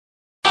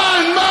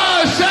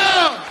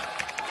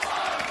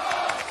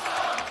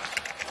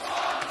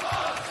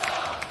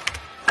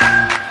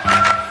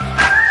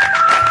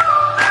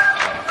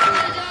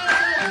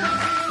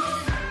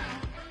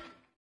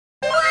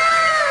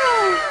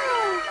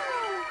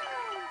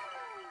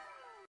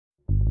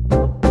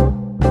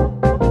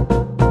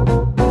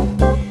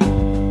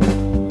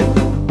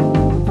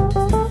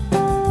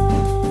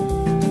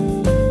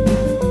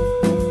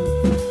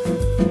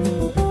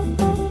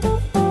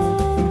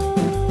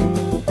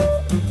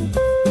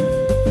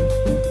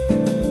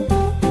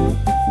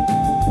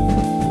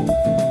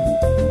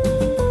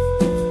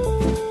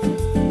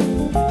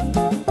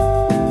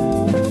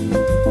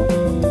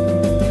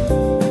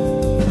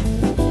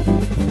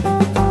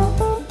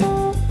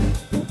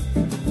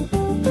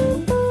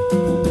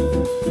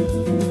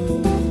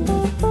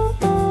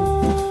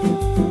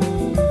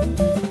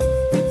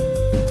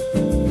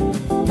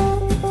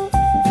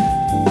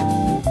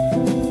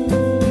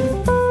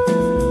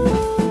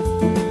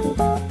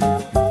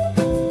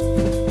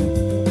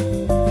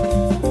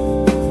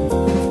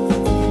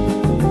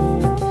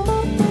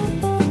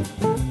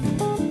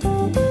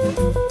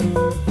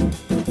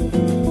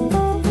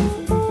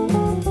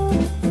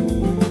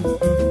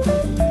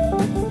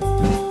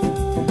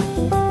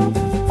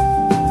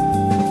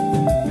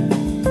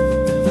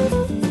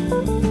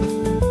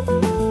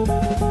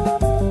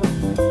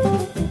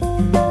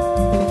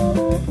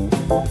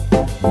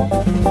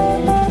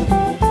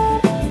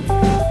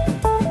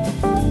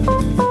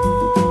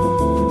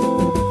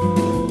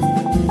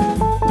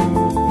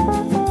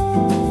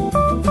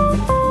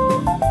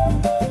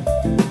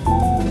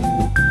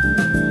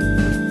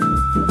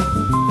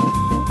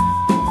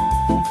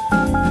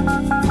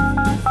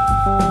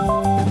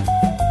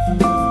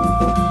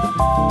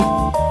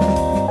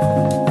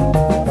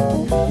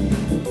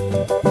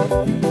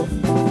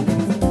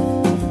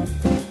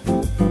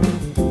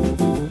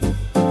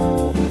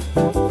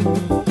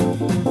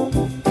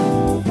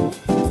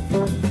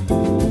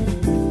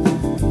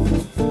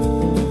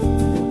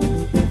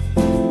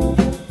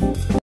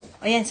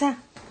O yan, sa.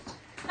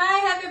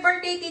 Hi! Happy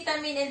birthday, Tita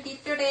Min and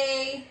Tito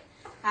Ray.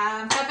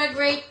 Have a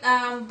great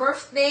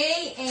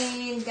birthday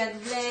and God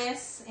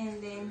bless. And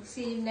then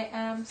see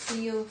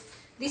you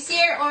this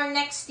year or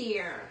next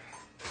year.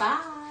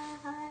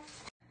 Bye!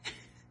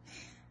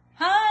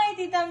 Hi,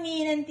 Tita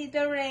Min and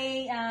Tito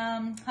Ray.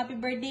 Happy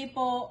birthday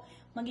po.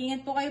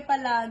 Mag-ingat po kayo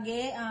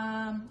palagi.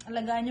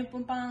 Alagaan niyo po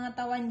ang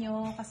pangangatawan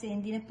niyo kasi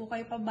hindi na po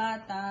kayo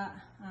pabata.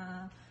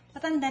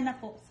 Patanda na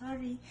po.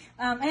 Sorry.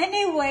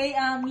 Anyway,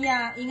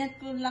 yeah,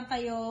 ingat po lang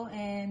kayo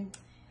and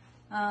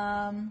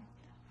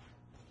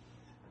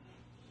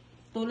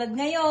tulad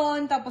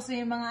ngayon, tapos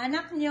yung mga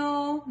anak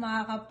nyo,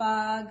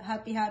 makakapag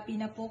happy-happy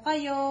na po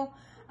kayo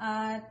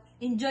at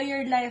enjoy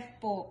your life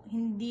po.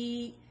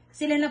 Hindi,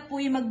 sila na po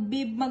yung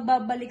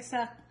magbabalik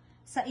sa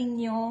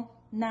inyo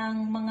ng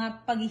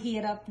mga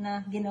paghihirap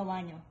na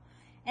ginawa nyo.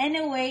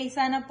 Anyway,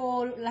 sana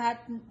po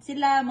lahat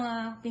sila,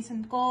 mga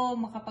pinsan ko,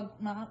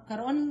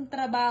 makakaroon ng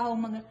trabaho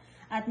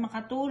at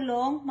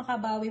makatulong,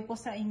 makabawi po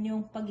sa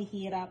inyong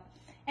paghihirap.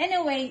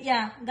 Anyway,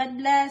 yeah, God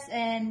bless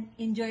and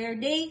enjoy your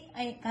day.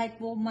 Kahit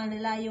po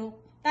malalayo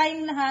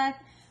tayong lahat.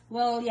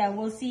 Well, yeah,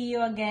 we'll see you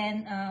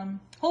again.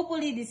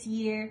 Hopefully this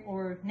year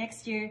or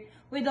next year.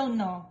 We don't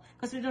know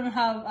because we don't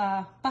have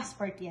a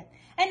passport yet.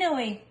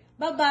 Anyway,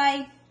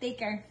 bye-bye. Take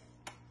care.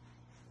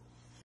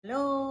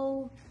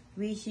 Hello!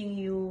 Wishing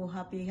you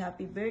happy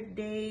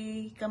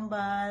birthday,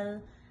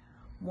 Kambal.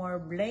 More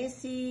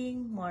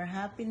blessing, more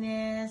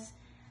happiness,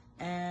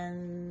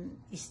 and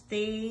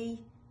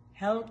stay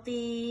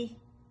healthy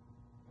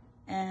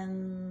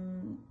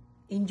and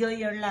enjoy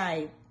your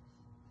life.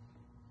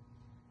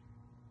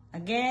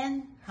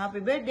 Again, happy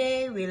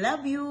birthday. We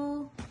love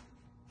you.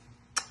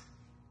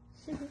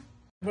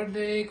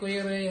 Birthday,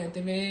 Kuya Ray,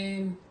 Auntie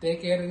Min.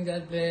 Take care and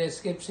God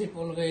bless. Keep safe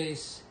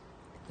always.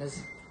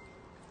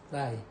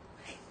 Bye.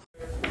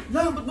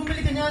 La, ba't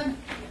bumili ka niyan?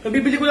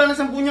 Kabibili ko lang ng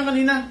 10 niyan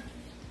kanina.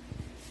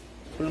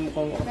 Walang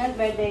mukha mo. Happy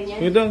birthday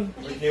niya. Ito.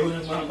 Birthday ko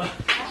ng mama.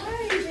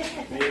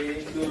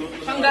 May dulot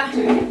ko. Pangga.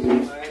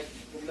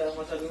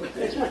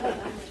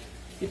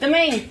 Tita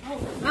May.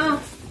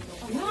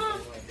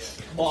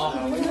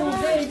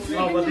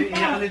 Ba't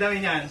iyak ka ni Dami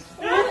niyan?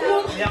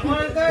 Iyak mo.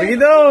 Lagi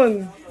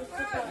doon.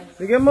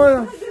 Bigyan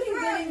mo.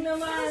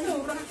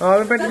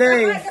 Happy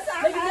birthday.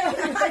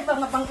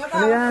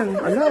 Ano yan?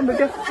 Ano?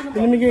 Bigyan.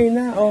 Pinamigay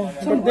na. Oh,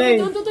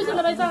 birthday.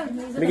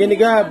 Bigyan ni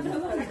Gab.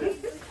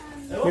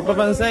 May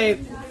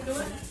papansit.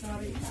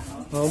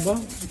 Oo ba?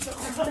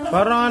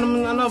 Parang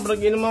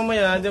bragin mo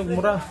mamaya.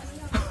 Mura.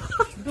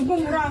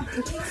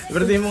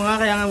 Birthday mo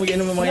nga, kaya nga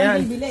bigyan mo mga yan.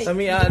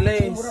 Kami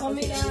aalis.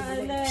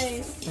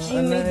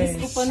 May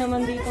disco pa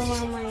naman dito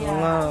mamaya. Oo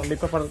nga, may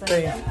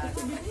paparte.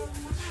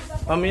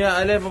 Pamaya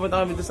aalis,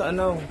 papunta kami dito sa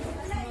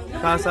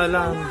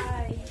kasalan.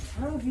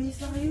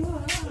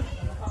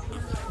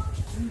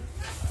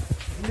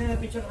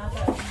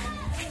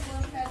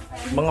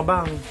 Mga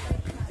bang.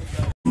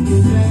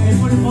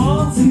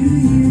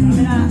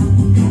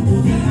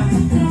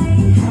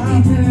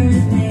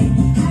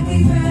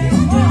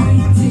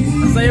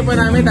 Sa'yo po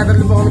namin,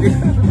 tatatlo po kami dito.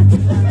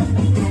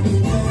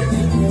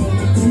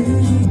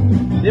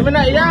 Di mo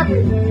na iyak!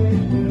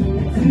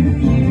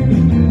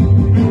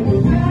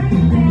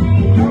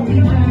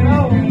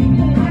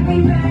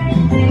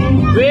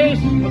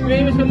 Wish!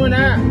 Mag-wish ka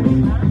muna!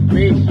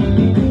 Wish!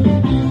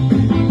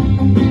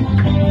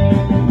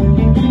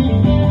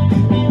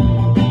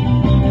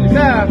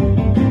 Isa!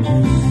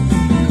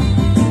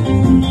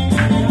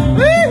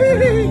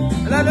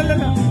 Ala!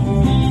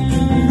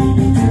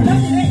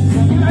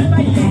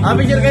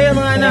 Picture kayo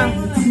mga anak!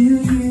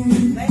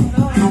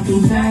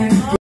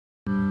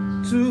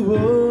 Two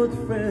old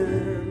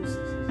friends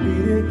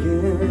meet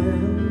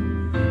again,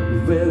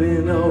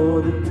 wearing all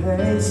the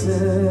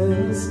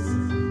paces.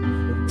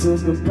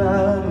 Talk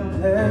about the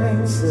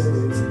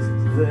places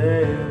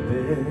they've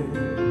been.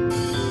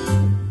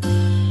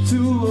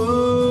 Two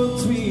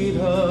old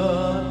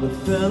sweethearts that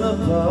fell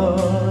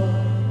apart.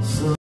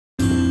 So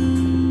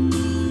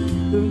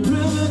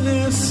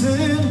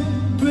reminiscing,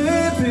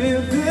 baby,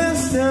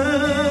 this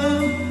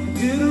time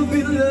it'll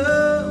be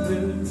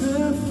loving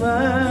to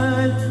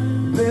find.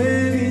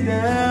 Baby,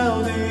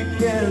 now they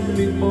can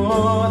be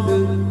more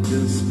than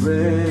just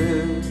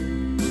friends.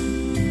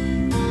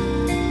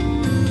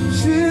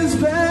 She's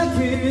back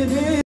in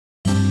it.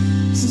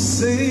 It's the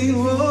same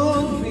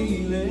old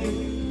feeling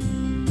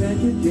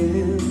back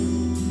again.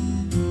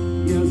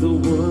 You're the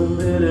one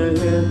that I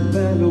had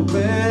back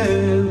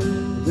when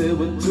they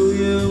were too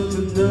young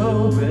to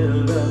know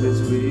when love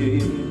is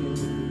real.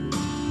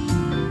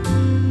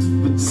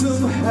 But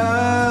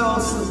somehow,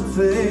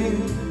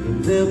 something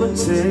never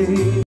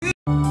change.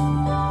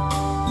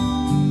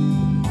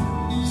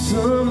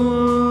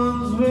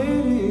 Someone's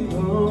waiting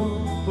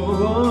home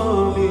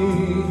for me.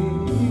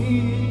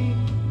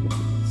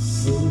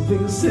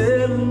 Something's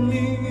telling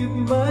me it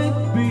might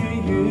be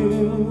you.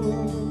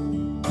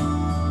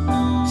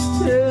 It's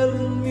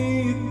telling me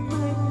it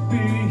might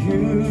be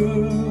you.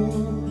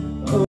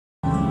 Oh.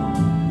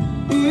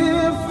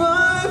 If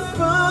I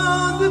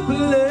found the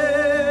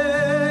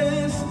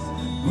place,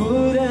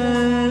 would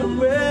I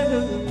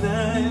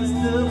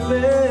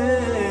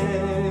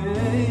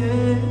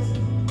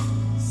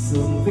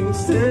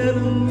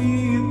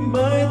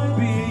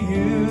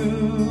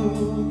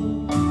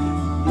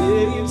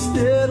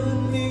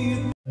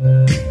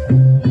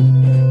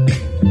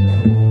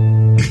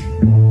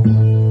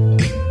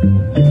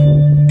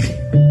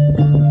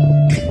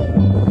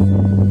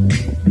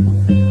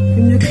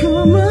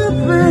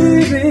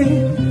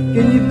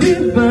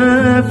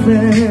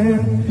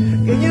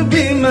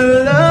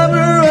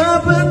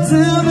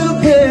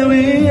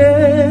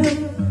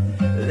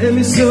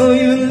show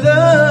you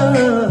love.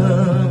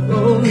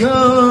 Oh no,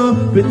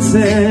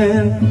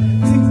 pretend.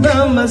 Stick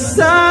by my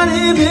side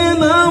even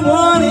my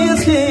one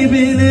is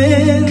caving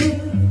in.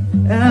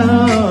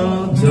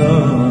 Oh,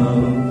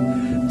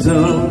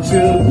 don't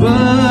you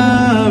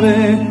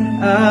worry,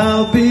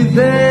 I'll be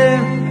there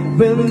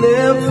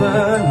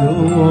whenever you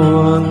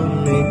want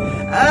me.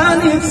 I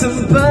need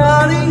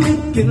somebody who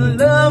can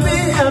love me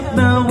at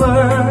my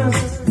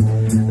worst.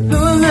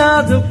 Don't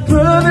have to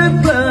prove it,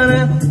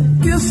 but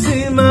you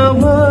see my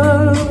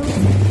world.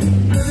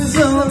 There's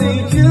only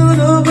you,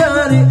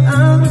 nobody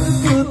else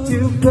put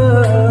you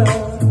first.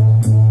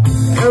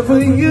 And for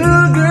you,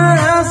 girl,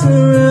 I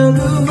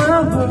surrender my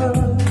world.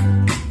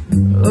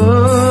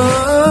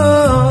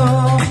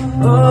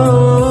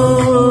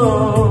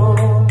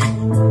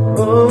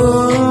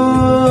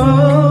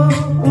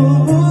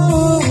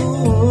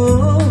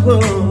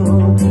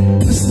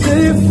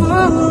 Stay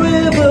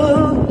forever,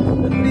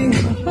 let me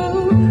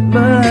hold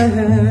my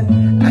hand.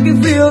 I can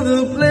feel the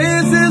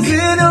places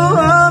in your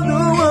heart,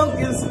 no one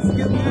can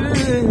skip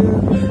it.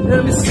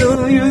 Let me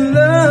show you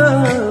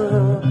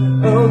love,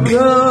 oh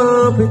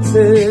girl,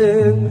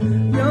 pretend.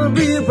 You'll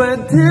be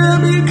right there,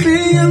 baby,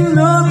 and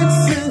love it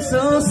seems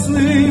so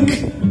sweet.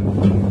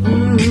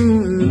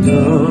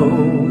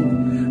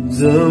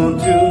 Don't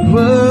you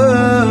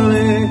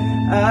worry,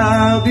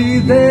 I'll be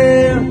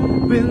there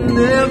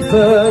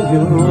whenever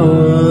you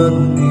want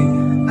me.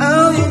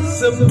 I'll need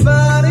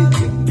somebody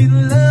who can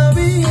love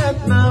me at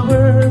my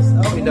worst.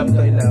 Oh,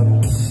 I love.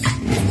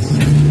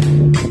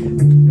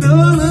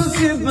 Don't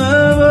lose my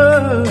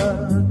world,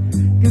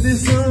 'cause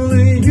it's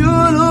only you,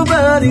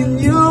 nobody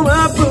knew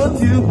I put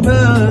you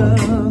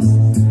first.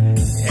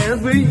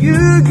 And for you,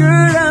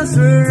 girl, I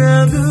swear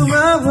I'll do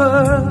my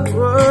world.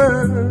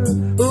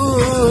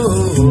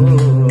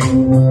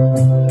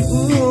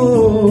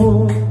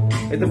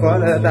 Ito po,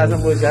 natatasan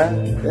po siya.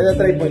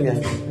 Try po niya.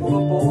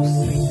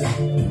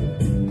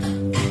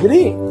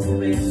 Hindi.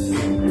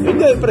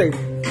 Hindi, pre.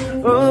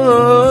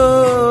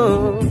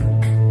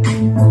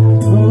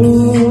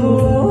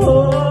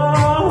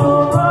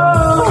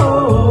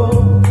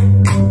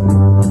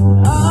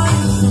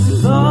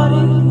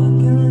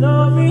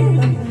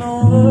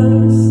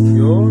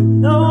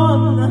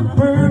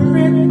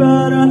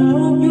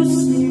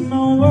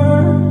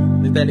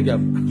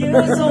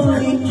 There's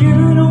only you,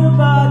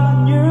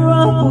 nobody knew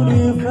I put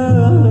it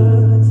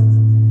first.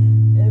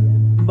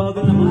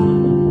 Bagal naman.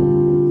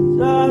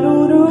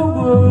 Shadow the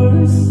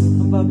worst.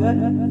 Ang bagal.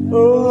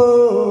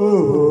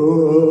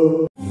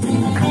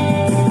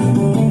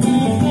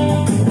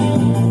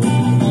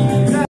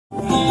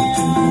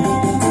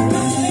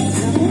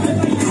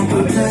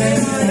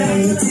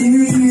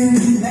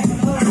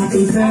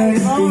 Happy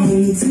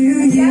birthday to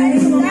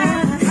you.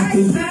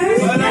 Happy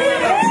birthday.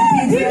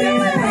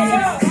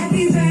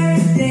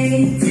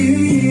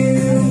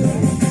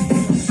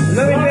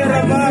 Gawin ko yung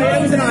rapa.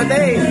 Ayaw gusto ng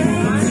ate.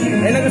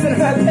 Ayaw gusto ng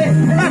ate.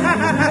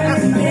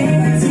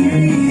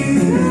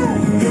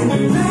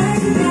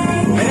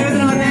 Ayaw gusto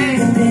ng ate.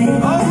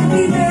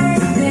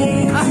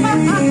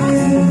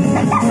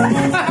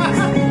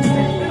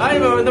 Ay,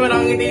 mabanda man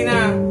ang ngiti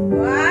na.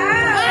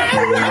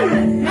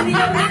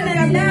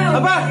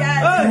 Aba!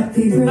 Oy!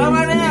 Tama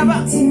na niya, aba!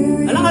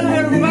 Alam ka na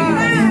meron ba?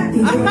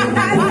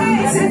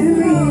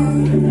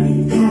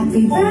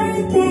 Happy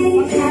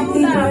birthday,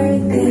 happy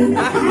birthday,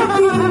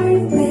 happy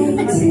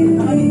birthday to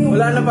you.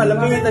 Wala na pala,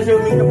 pingin na siya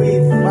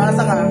umikapit.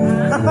 Maasa ka.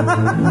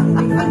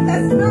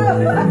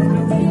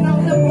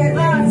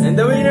 And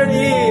the winner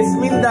is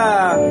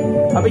Minda.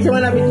 Picture mo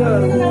na,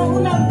 picture.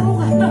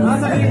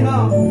 Sabihin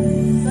mo.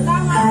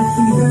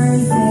 Happy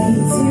birthday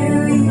to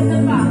you.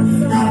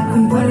 Happy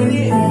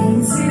birthday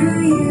to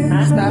you.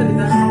 Happy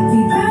birthday,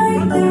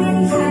 happy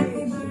birthday.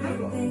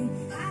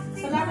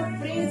 Salamat,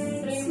 Prince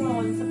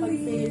Raymond, sa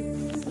pag-save.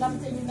 Salamat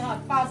sa inyo lahat.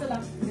 Pasa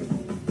lang.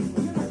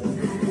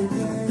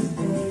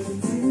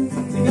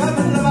 Sige,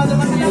 masalabada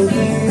man niya.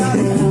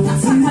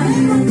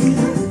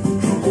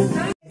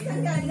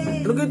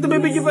 Look at the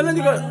baby pala,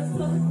 di ka.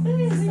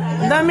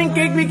 Ang daming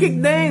cake, may cake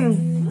din.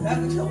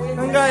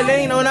 Ang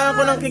galing, naunahan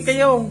ko ng cake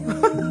kayo.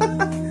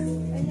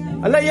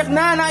 Ala, iyak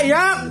na,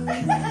 naiyak!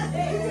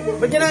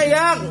 Ba't niya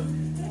naiyak?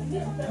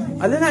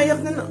 Ala, naiyak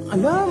na.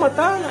 Ala,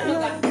 mata,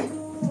 naiyak.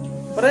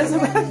 Parang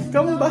sa ba't,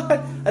 kambal.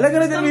 Ala, ka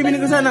na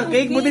bibili ko sana ng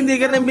cake, buti hindi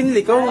ka na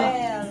binili ko.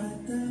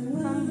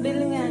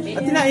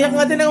 At naiyak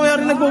nga din ang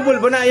mayroon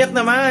nagbubulbo, naiyak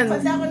naman.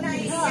 Ba't ako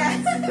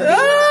naiyak?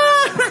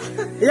 Ah!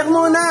 Iyak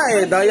muna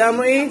eh, daya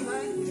mo eh.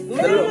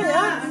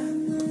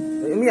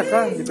 Umiyak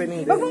ka, di pa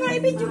hindi. Ba't mo nga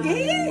ibig yung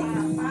gay?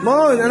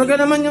 Mon, ano ka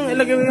naman yung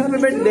ilagay mo yung happy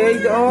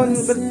birthday doon?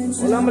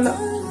 Wala mala.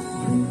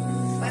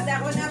 Ba't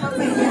ako na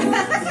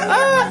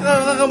mapaiyak?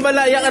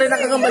 Kakambala. Iyak ka rin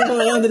nakakambal mo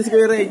ngayon. Dali si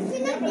Kuya Ray.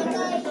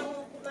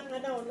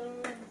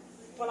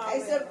 Ay,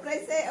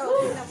 surprise eh.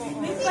 Okay na po.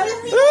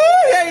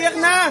 Iyak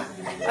na!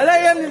 Ala,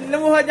 yan.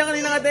 Namuha dyan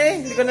kanina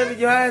ate. Hindi ko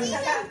na-videohan.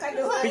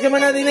 Picture mo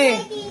natin eh.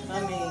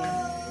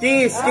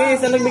 Kiss, kiss.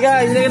 Ang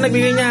nagbigay. Hindi ka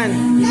nagbigay niyan.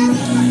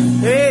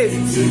 Kiss.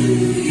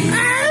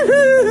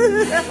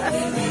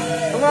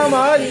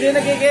 Kumamahal. Hindi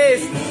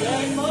nagkikiss.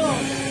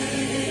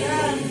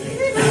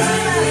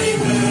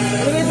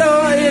 Ano ito?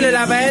 Ayun,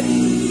 lalapit.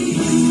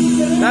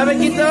 Lapit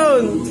kiss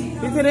doon.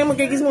 Kiss rin,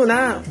 magkikiss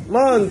muna.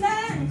 Mon,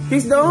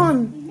 kiss doon.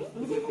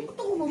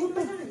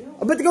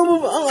 Ba't ikaw mo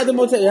ang ano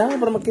mo sa iya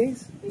para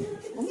mag-kiss?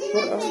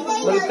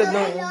 Baliktad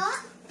na.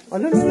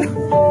 Ano na?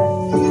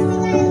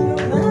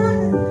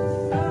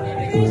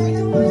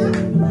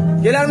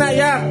 Kailang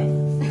naiyak.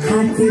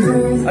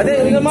 Ate,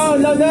 tingnan mo,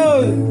 love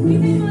down.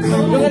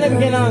 Doon ka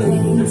nabigyan nun.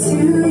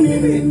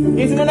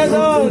 Kiss mo na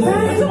doon.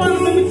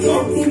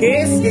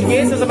 Kiss?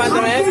 Kiss? Sa sapato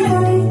mo eh?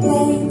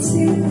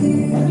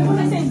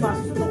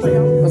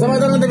 Masama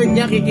daw ng damit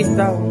niya, kikis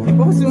daw.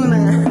 Ipokus mo na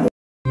nga.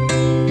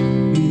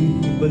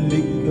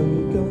 Balik ang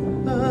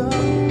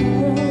kahapon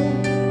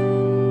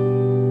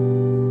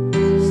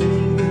sa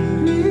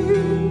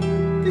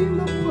hindi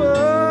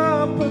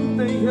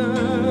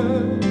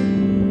mapapantayan.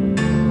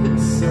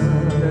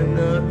 Sana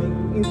natin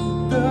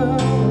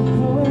itapon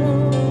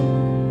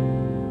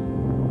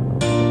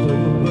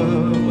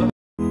pagmamahal.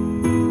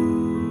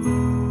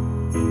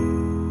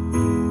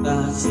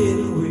 That's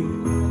it, we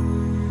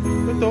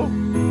Ito?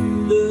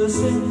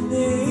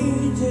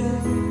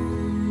 designated,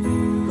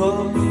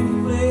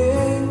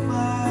 contemplate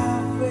my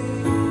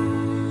fate.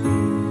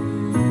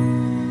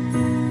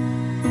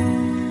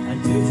 I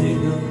do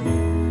think of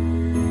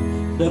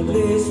the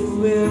place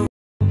where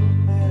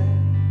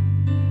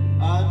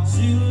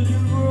until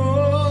you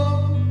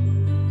roll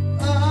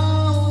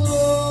out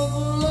of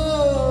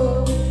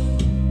love.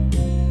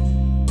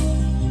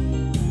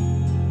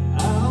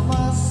 I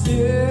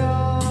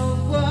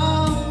myself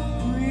am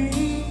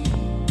free.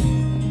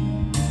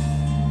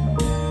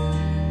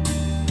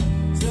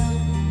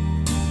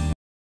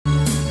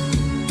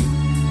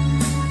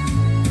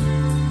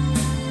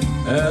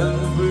 And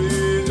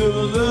breathe the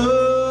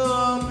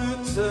love be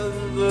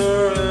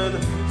tender and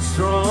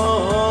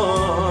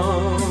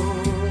strong.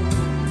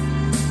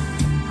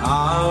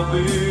 I've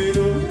been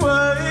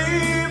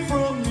away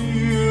from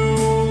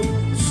you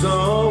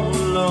so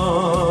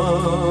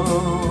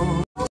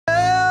long.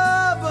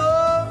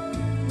 Never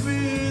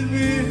been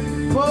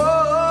before.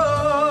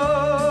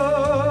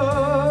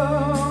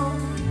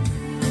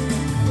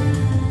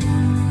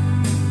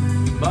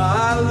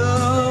 My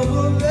love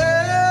will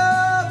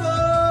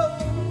never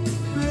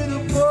been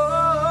apart.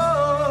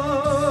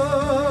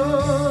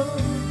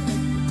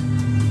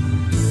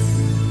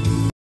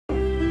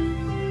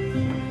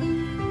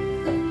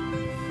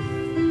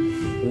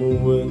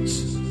 When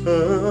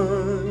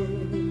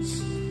times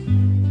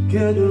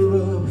get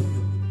rough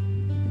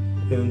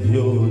and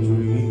your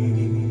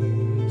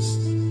dreams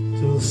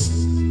just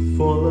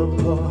fall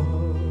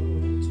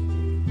apart,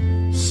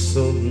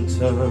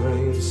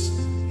 sometimes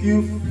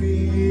you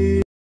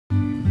feel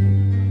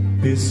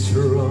be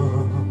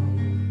strong.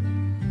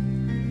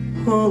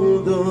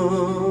 Hold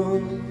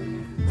on,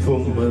 for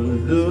my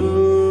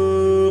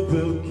love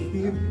will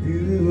keep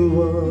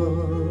you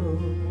up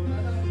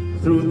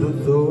through the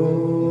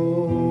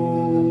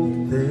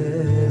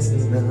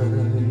darkest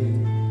night,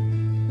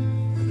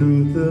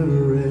 through the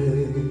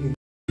rain.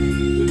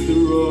 The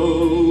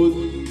road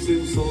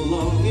seems so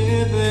long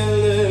and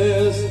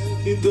endless,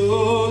 and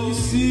all you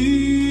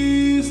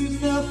see is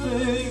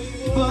nothing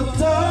but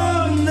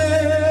darkness.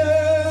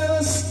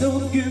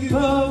 Don't give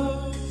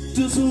up,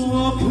 just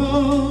walk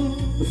on,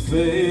 the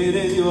fate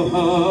in your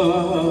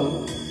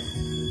heart.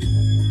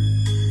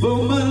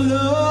 For my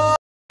love,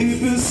 you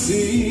can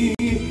see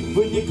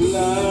when you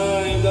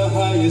climb the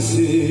highest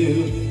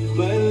hill.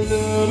 My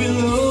love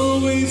will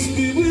always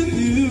be with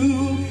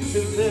you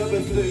in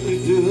everything you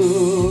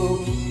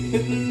do.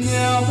 In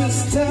every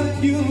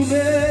step you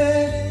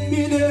make,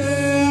 in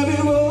every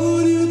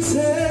road you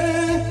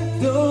take.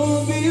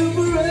 Don't be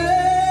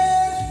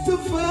afraid to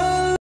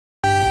find.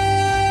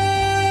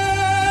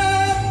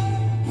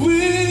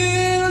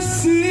 We'll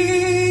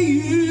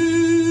see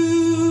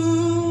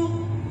you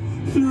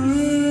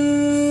through.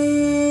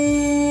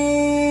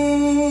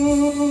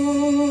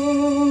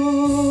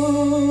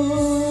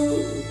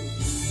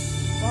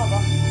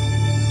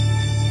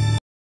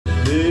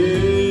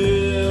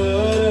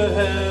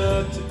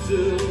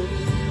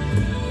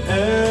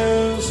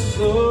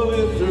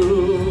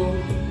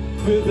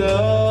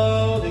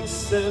 Without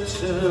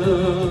exception,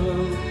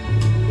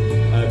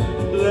 I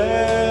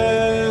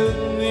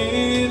blend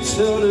each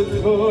other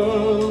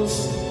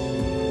course,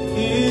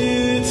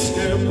 each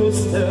careful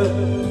step.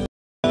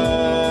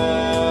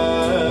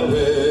 My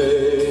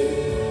way.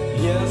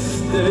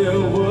 Yes, there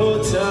were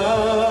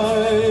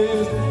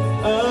times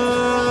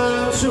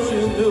I'm sure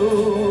you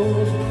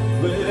knew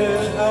when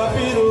I've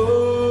been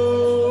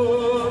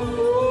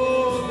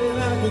more than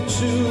I could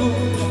chew.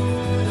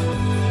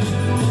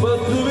 But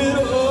through it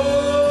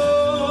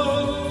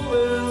all,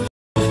 well,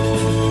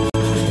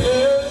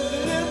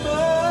 in my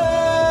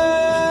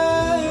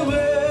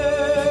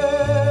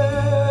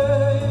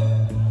way,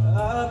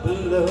 I've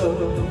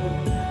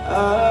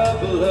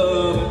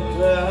loved and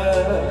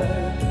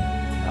cried.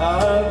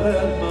 I've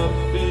had my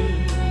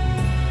feet,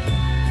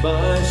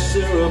 my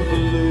share of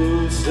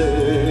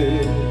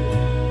losing,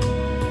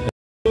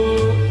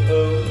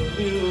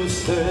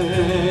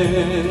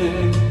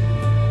 amusing.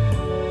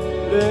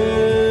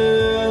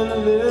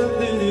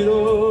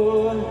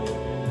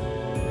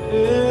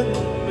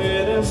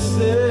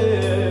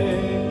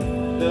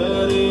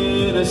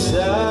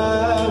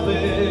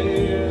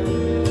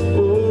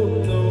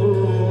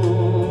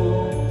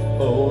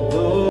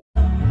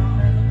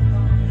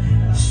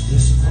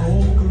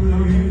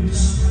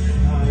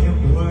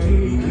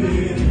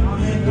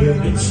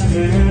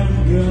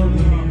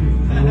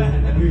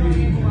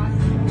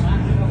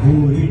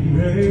 would it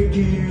make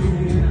you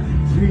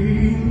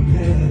feel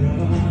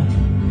better?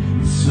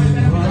 So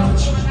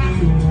much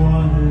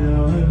more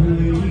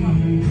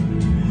lovely.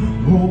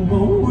 Oh,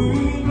 my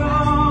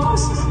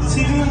windows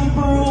still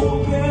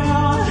broken,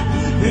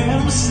 and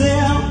I'm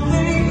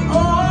standing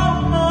on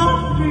my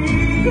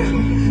feet.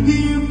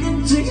 You can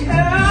take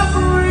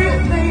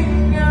everything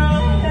I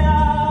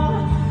have.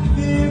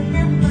 You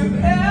can bring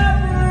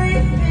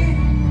everything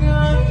I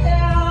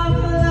have.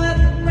 Let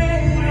me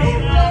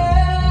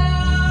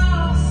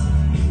last.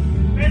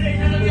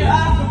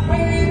 Like a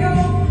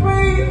fatal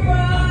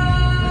river.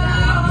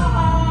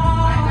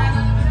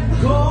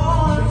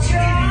 God,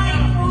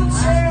 time will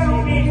tear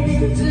me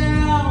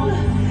down.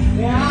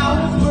 I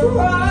was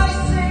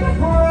rising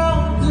from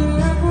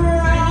the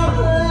ground.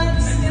 Like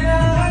the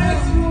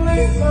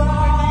skyscraper.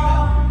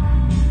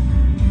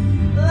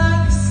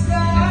 Like the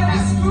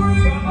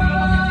skyscraper.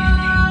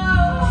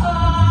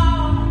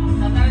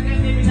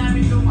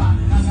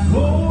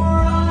 Go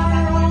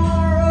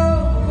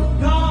around,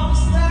 don't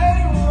stay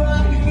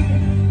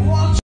right.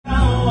 Watch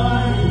how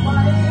I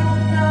will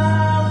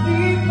not be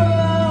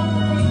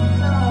broken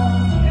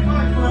down.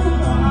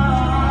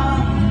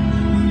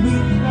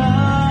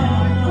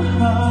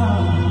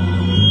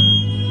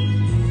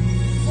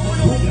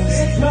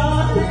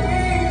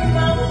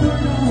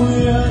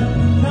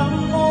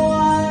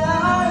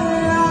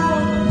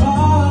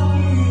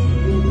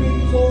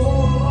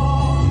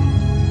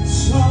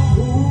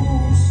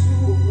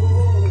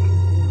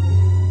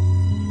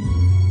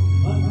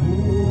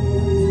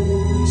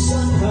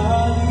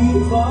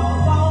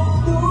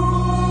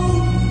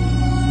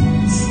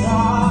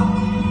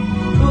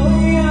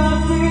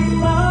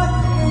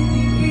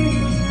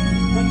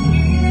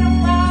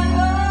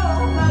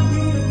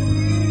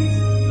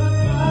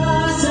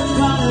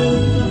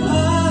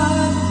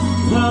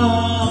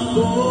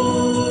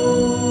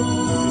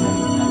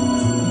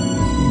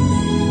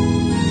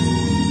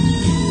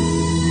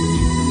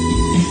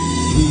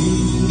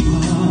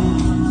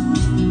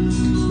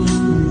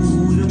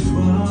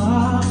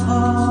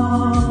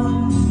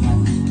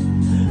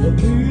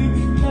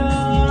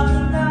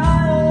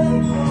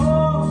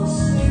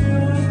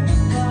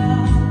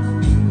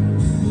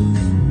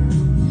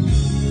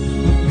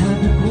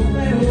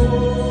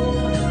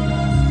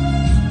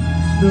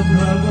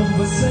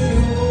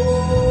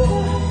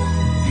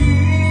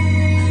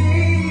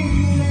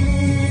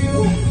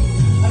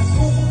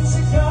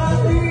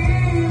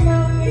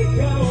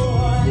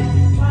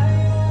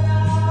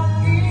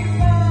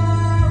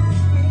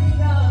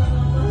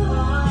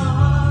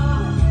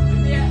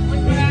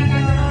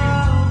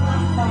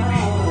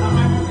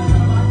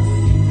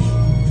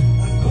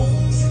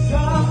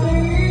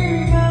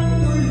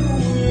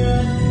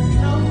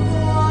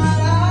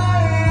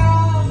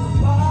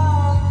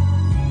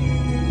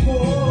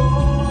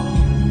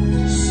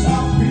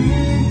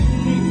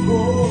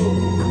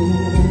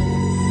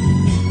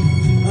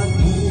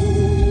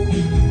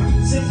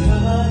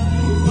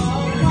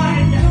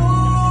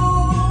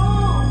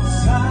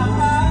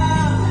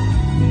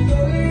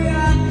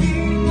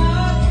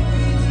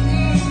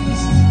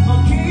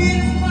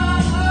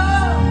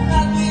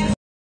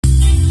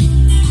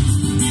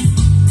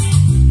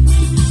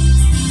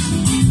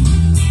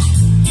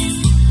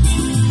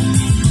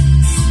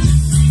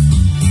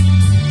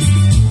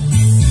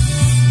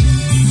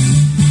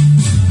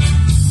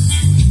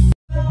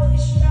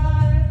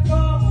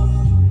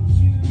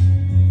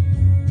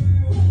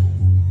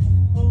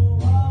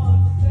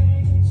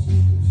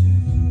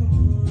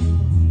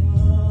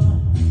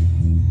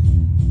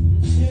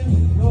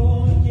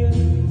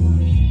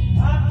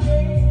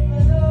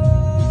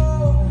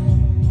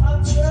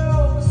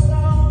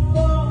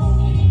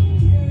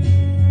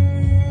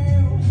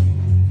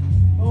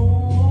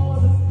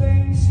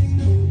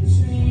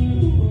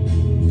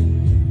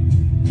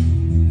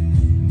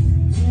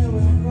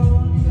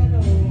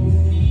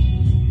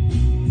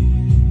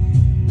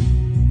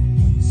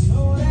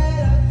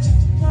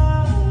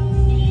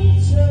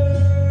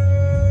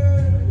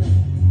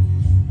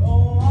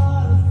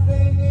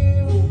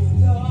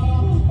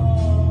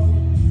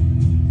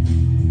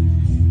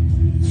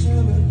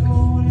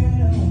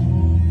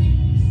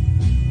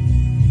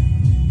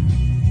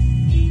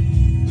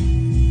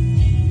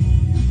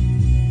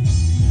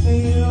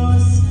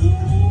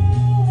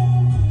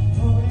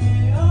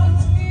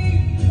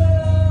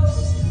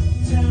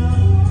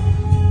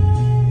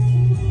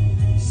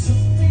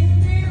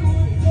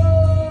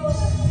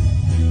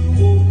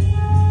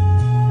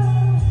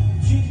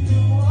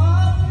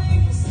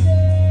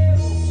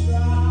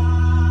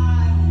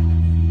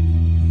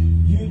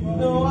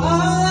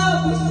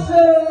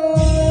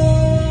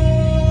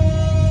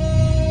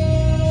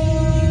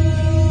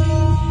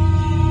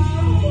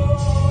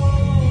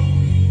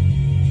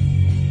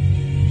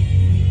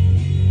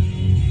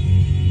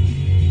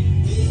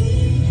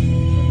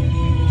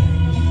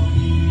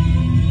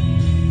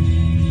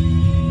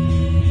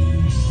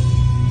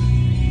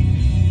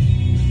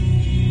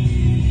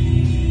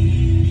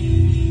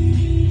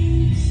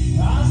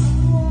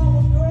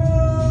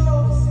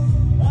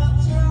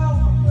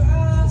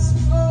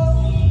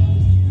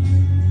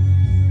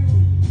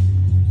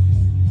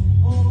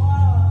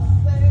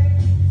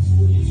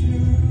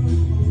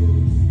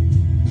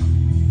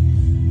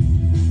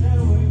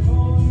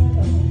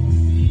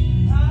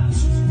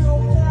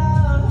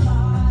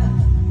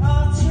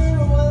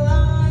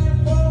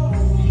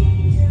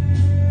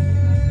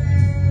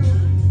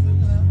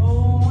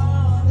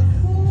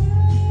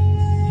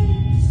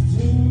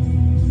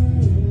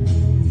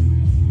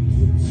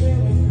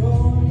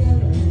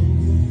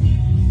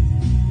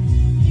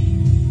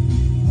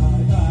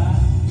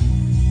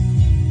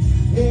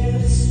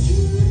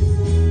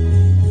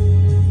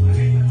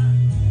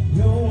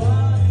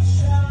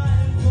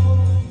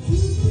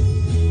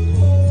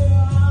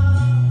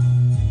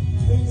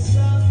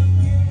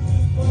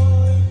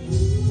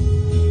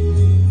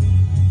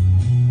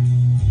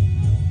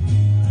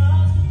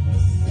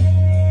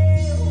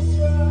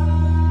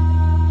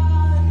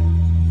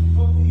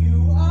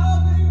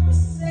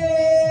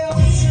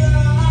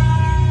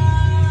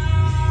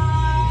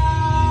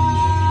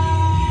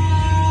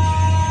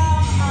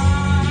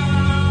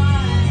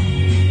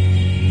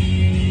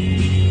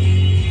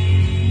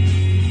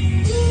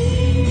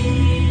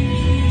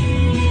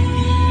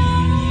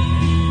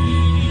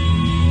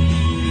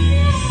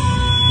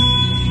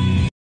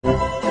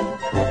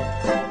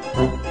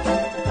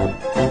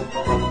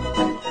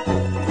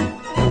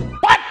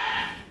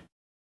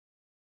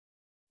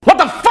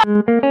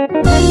 you.